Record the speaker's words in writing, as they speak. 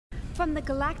From the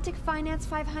Galactic Finance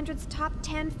 500's top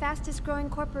 10 fastest growing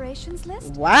corporations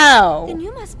list? Wow. Then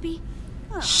you must be...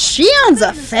 Shion's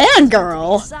a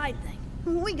fangirl. Side thing.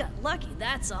 We got lucky,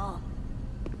 that's all.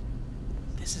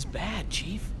 This is bad,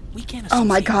 Chief. We can't. Oh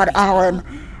my God, Alan.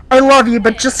 I love you,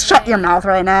 but just shut your mouth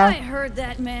right now. I heard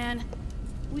that, man.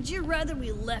 Would you rather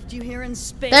we left you here in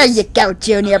space? There you go,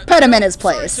 Junior. Put him in his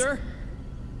place. Sorry, sir.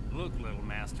 Look, little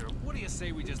master, what do you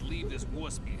say we just leave this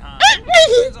wuss behind?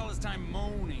 He spends all his time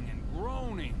moaning and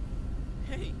groaning.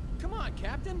 Hey, come on,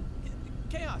 Captain.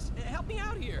 Chaos, help me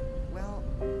out here. Well,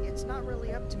 it's not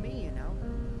really up to me, you know.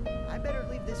 I better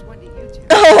leave this one to you two.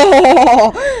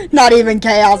 Oh, not even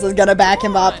Chaos is gonna back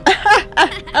him up.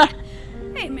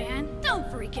 Hey, man, don't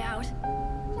freak out.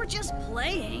 We're just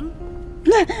playing.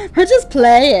 We're just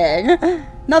playing.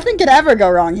 Nothing could ever go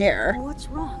wrong here. What's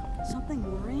wrong? Something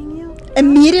worrying you?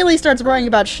 Immediately starts worrying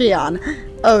about Shion.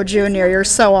 Oh, Junior, you're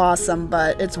so awesome,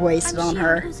 but it's wasted on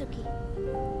her. Uzuki.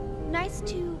 Nice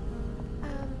to,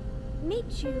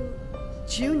 meet you.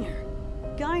 Junior.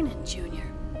 Guinan Junior.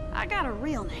 I got a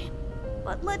real name,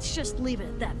 but let's just leave it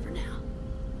at that for now.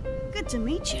 Good to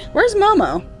meet you. Where's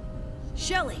Momo?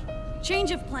 Shelly,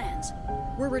 change of plans.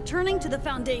 We're returning to the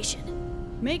Foundation.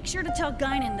 Make sure to tell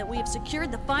Guinan that we have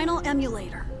secured the final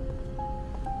emulator.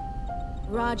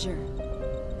 Roger.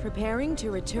 Preparing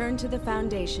to return to the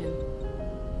Foundation.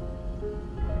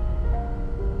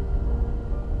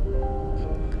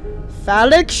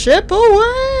 Phallic ship away!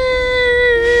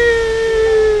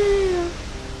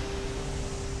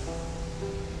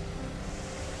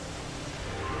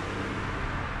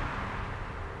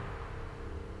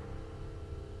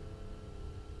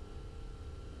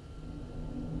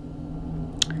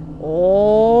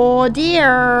 Oh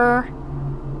dear.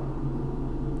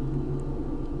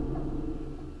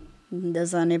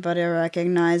 Does anybody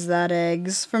recognize that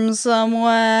eggs from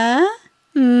somewhere?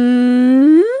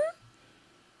 Hmm?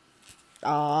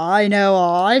 I know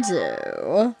I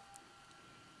do.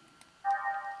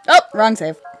 Oh, wrong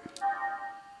save.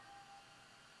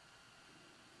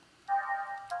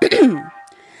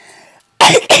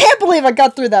 I can't believe I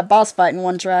got through that boss fight in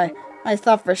one try. I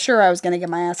thought for sure I was gonna get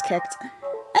my ass kicked.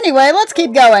 Anyway, let's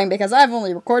keep going because I've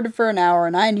only recorded for an hour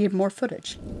and I need more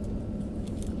footage.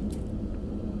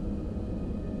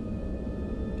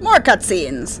 More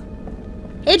cutscenes.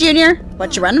 Hey, Junior,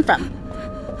 what you running from?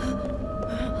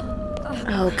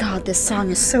 Oh God, this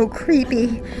song is so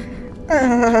creepy.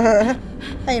 I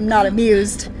am not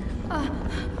amused.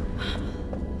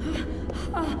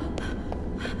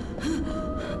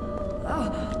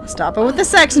 Stop it with the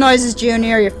sex noises,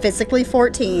 Junior. You're physically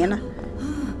 14.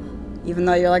 Even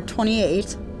though you're like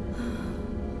 28.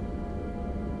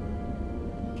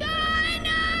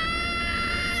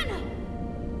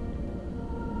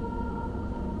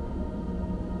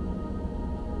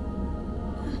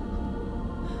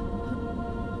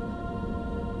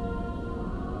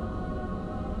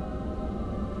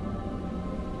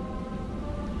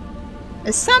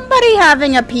 Is somebody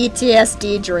having a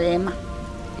PTSD dream?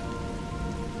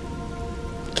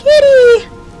 Kitty!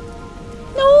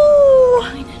 No!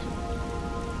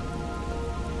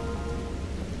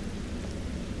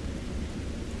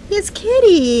 His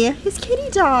kitty! His kitty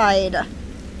died!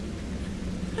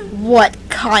 What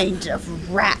kind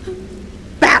of rat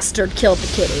bastard killed the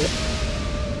kitty?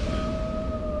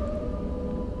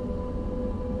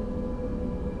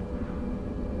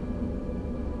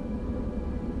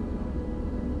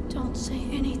 Don't say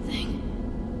anything.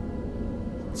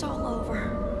 It's all over.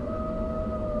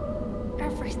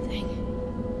 Everything.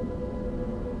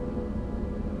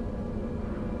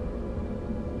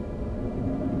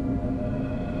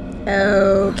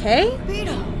 Okay.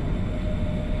 Vito.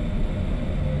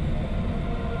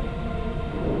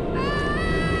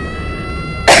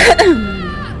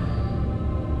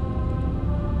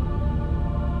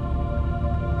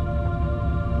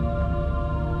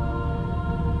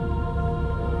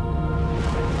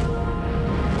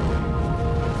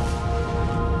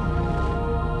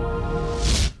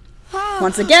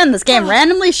 Once again, this game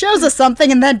randomly shows us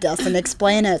something and then doesn't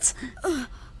explain it.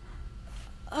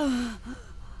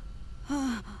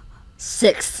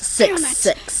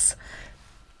 666.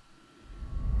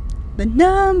 The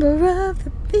number of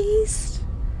the beast.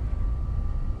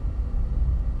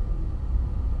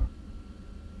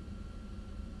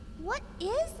 What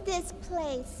is this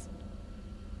place?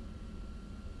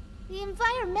 The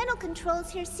environmental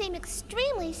controls here seem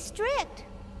extremely strict.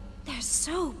 They're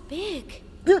so big.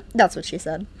 That's what she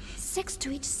said. 6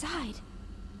 to each side,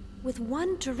 with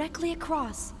 1 directly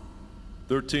across.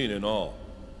 13 in all.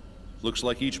 Looks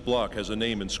like each block has a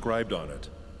name inscribed on it.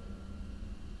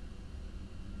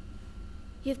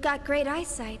 You've got great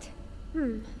eyesight.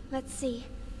 Let's see.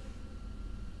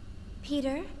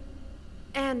 Peter,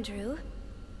 Andrew,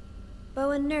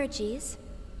 Boanerges,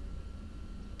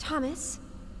 Thomas,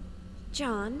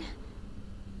 John,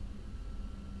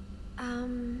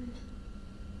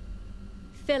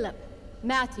 Philip,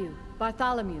 Matthew,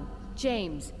 Bartholomew,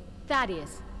 James,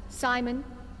 Thaddeus, Simon,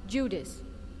 Judas.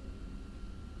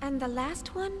 and the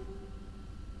last one?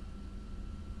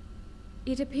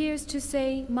 It appears to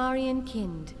say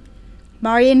Marienkind.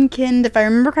 Marienkind, if I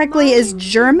remember correctly, is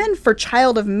German for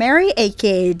Child of Mary,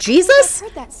 aka Jesus? I've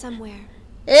heard that somewhere.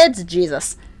 It's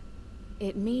Jesus.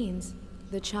 It means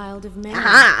the child of Mary.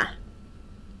 Aha!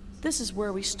 This is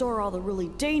where we store all the really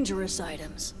dangerous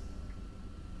items.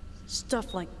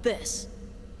 Stuff like this.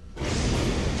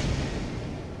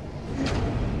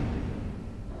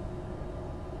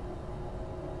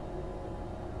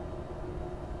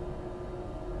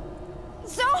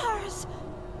 Zohars!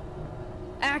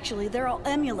 Actually, they're all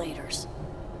emulators.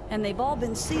 And they've all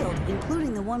been sealed,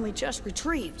 including the one we just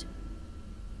retrieved.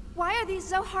 Why are these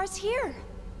Zohars here?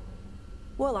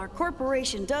 Well, our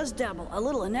corporation does dabble a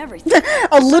little in everything.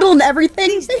 A little in everything?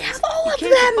 These They days, have all you of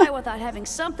can't get by them! without having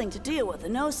something to deal with the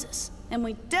Gnosis. And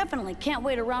we definitely can't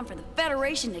wait around for the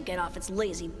Federation to get off its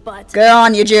lazy butt. Good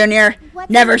on you, Junior. What's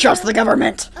Never the trust the road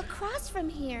government. across from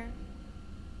here?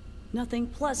 Nothing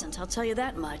pleasant, I'll tell you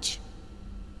that much.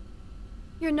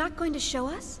 You're not going to show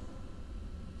us?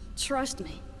 Trust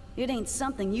me, it ain't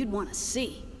something you'd want to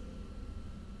see.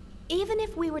 Even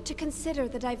if we were to consider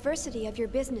the diversity of your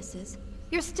businesses,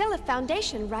 you're still a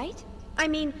Foundation, right? I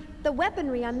mean, the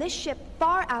weaponry on this ship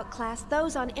far outclass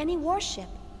those on any warship.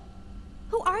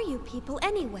 Who are you people,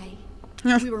 anyway?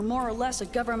 We were more or less a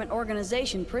government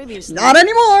organization previously. Not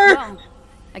anymore! Well,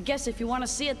 I guess if you want to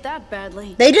see it that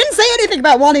badly. They didn't say anything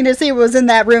about wanting to see what was in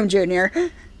that room, Junior.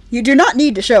 You do not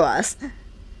need to show us.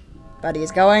 But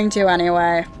he's going to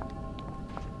anyway.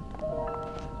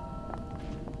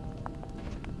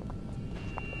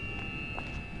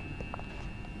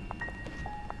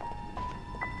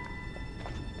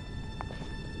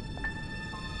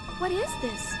 What is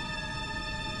this?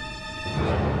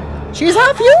 She's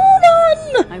half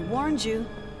human! I warned you.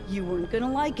 You weren't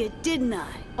gonna like it, didn't I?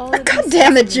 All of God these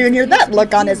damn it, specimens Junior, appear that to be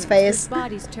look on his humans face. with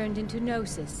bodies turned into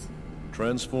Gnosis.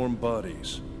 Transformed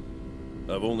bodies.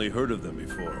 I've only heard of them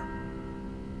before.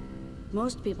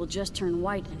 Most people just turn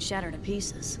white and shatter to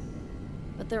pieces.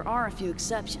 But there are a few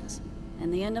exceptions,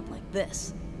 and they end up like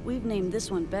this. We've named this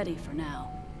one Betty for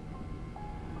now.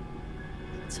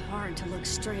 It's hard to look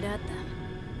straight at them,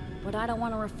 but I don't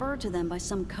want to refer to them by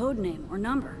some code name or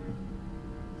number.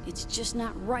 It's just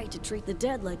not right to treat the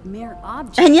dead like mere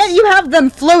objects. And yet you have them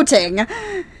floating in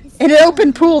an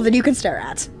open pool that you can stare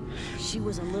at. She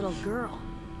was a little girl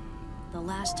the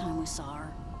last time we saw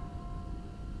her.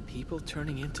 People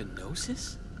turning into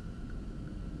Gnosis?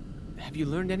 Have you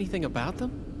learned anything about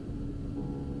them?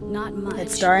 Not much.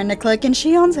 It's starting to click in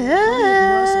Shion's Only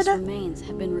Gnosis head. remains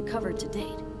have been recovered to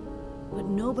date, but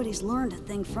nobody's learned a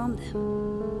thing from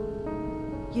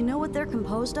them. You know what they're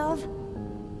composed of?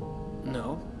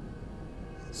 No.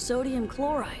 Sodium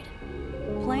chloride.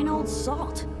 Plain old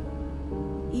salt.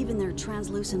 Even their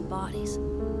translucent bodies.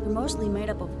 They're mostly made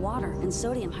up of water and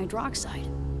sodium hydroxide.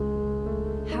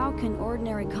 How can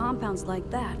ordinary compounds like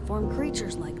that form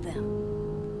creatures like them?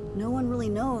 No one really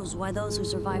knows why those who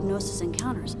survive Gnosis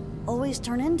encounters always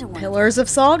turn into one. Pillars of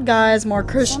Salt, guys. More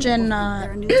Christian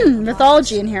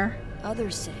mythology in here.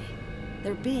 Others say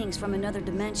they're beings from another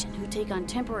dimension who take on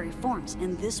temporary forms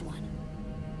in this one.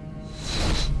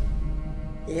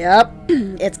 Yep,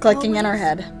 it's clicking in her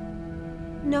head.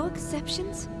 No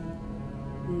exceptions?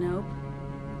 Nope.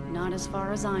 Not as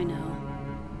far as I know.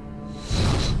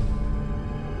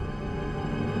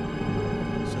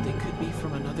 So they could be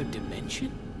from another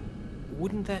dimension?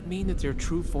 Wouldn't that mean that their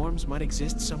true forms might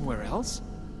exist somewhere else?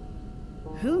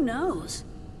 Who knows?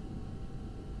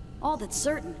 All that's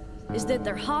certain is that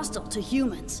they're hostile to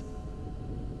humans.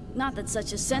 Not that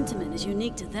such a sentiment is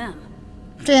unique to them.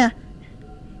 Yeah.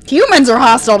 Humans are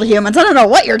hostile to humans. I don't know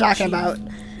what you're talking about.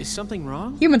 Is something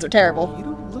wrong? Humans are terrible. You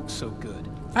don't look so good.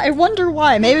 I wonder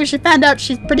why. Maybe she found out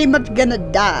she's pretty much gonna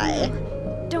die.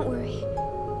 Don't worry.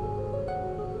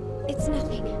 It's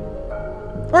nothing.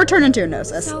 Or turn into a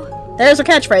Gnosis. So- There's her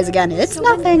catchphrase again. It's So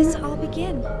when did nothing. this all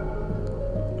begin?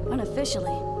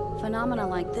 Unofficially, phenomena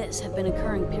like this have been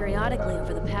occurring periodically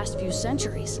over the past few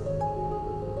centuries.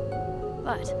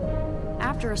 But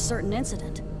after a certain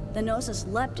incident, the Gnosis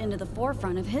leapt into the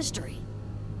forefront of history.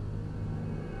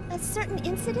 A certain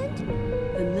incident?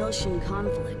 The Miltian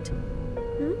conflict.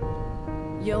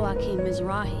 Joachim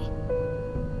Mizrahi.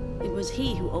 It was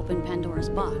he who opened Pandora's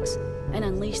box and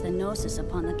unleashed the Gnosis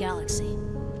upon the galaxy.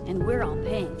 and we're all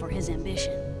paying for his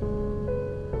ambition.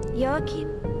 Joachim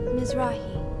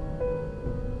Mizrahi,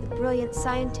 the brilliant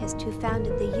scientist who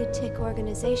founded the UTIC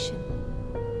organization.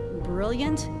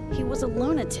 Brilliant? He was a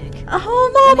lunatic.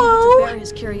 Oh, Unable Momo! to bear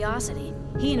his curiosity,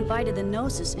 he invited the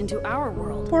Gnosis into our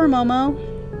world. Poor Momo.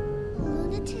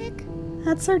 Lunatic?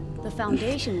 That's her. The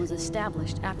Foundation was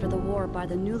established after the war by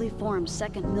the newly formed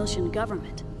Second Miltian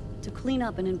government to clean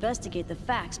up and investigate the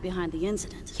facts behind the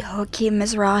incident. Joachim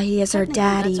Mizrahi is her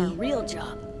daddy. That's our real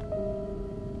job.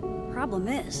 Problem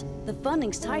is, the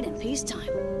funding's tight in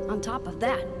peacetime. On top of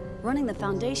that, running the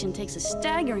Foundation takes a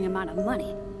staggering amount of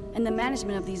money, and the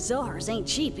management of these Zohars ain't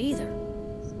cheap either.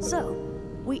 So,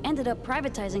 we ended up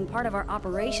privatizing part of our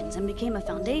operations and became a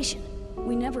foundation.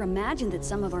 We never imagined that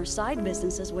some of our side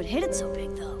businesses would hit it so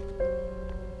big, though.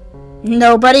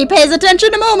 Nobody pays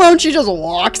attention to Momo and she just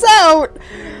walks out.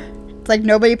 It's like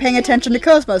nobody paying attention to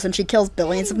KOS-MOS and she kills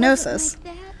billions of Gnosis.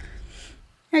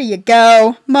 There you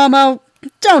go. Momo,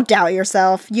 don't doubt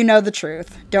yourself. You know the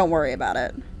truth. Don't worry about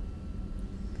it.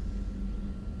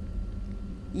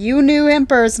 You knew him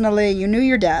personally. You knew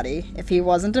your daddy. If he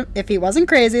wasn't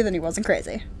crazy, then he wasn't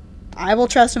crazy. I will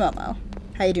trust Momo.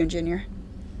 How you doing, Junior?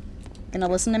 Gonna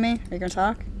listen to me? Are you gonna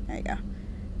talk? There you go.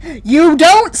 You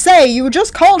don't say! You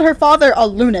just called her father a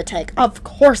lunatic. Of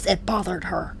course it bothered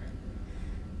her.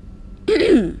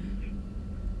 Damn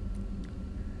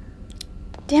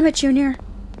it, Junior.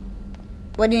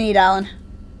 What do you need, Alan?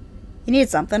 You need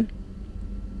something.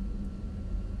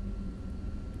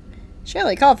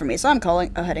 Shelley called for me, so I'm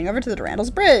heading over to the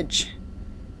Durandals Bridge.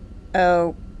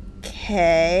 Okay.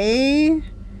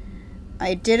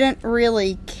 I didn't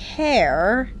really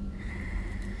care.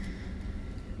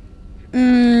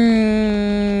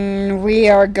 We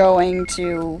are going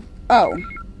to...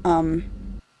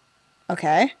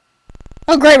 Okay.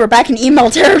 Oh, great, we're back in email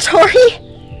territory!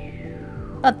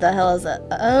 What the hell is that?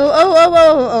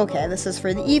 Okay, this is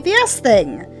for the EVS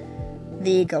thing.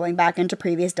 The going back into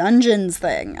previous dungeons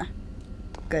thing.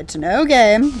 Good to know,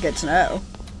 game. Good to know.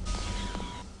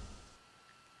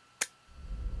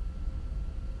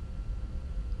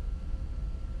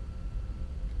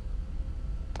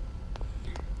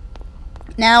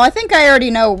 Now, I think I already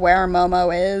know where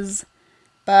Momo is,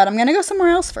 but I'm gonna go somewhere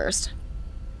else first.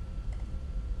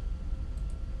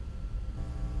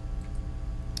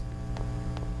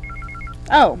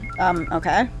 Oh,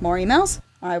 okay. More emails?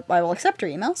 I will accept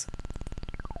your emails.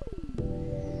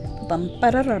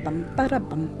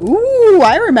 Ooh,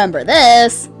 I remember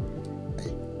this!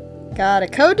 Got a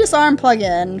code disarm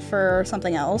plugin for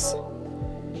something else.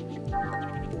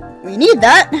 We need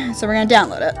that, so we're gonna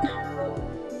download it.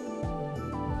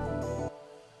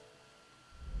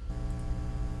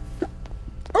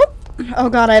 Oh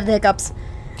god, I have the hiccups.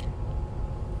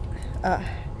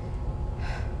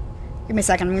 Give me a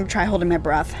second, I'm gonna try holding my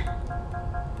breath.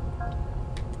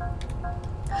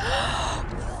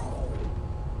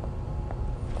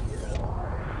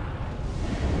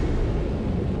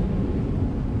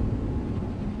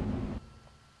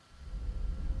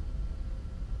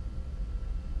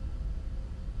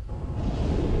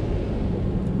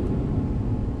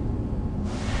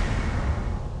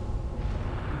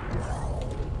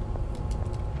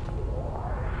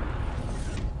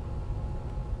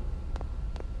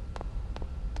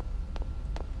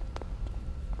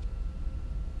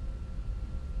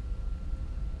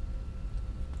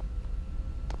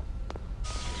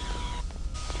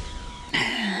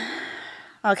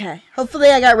 Okay, hopefully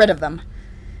I got rid of them.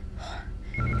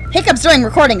 Hiccups during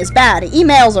recording is bad.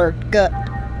 Emails are good.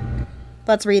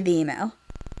 Let's read the email.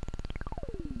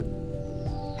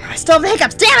 I still have the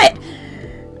hiccups, damn it!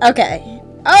 Okay.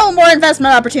 Oh, more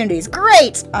investment opportunities.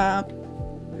 Great!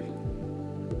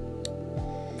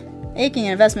 Making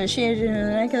an investment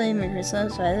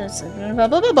blah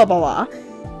blah blah blah blah.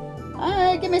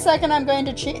 Give me a second, I'm going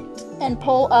to cheat and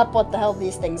pull up what the hell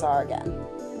these things are again.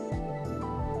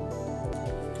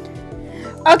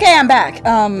 Okay, I'm back.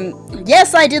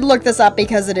 Yes, I did look this up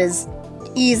because it is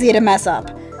easy to mess up.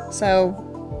 So,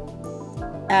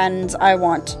 and I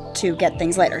want to get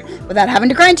things later without having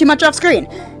to grind too much off screen.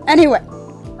 Anyway,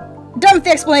 done with the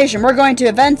explanation. We're going to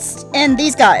invest in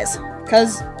these guys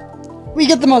because we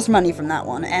get the most money from that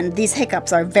one, and these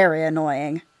hiccups are very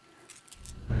annoying.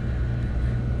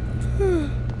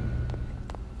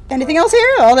 Anything else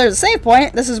here? Oh, there's a save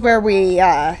point. This is where we,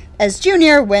 as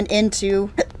Junior, went into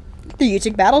the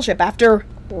UTIC battleship after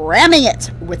ramming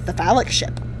it with the phallic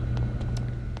ship.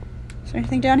 Is there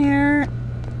anything down here?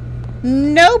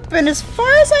 Nope, and as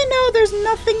far as I know, there's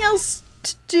nothing else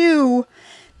to do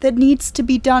that needs to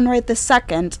be done right this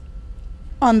second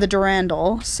on the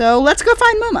Durandal. So let's go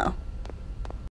find Momo.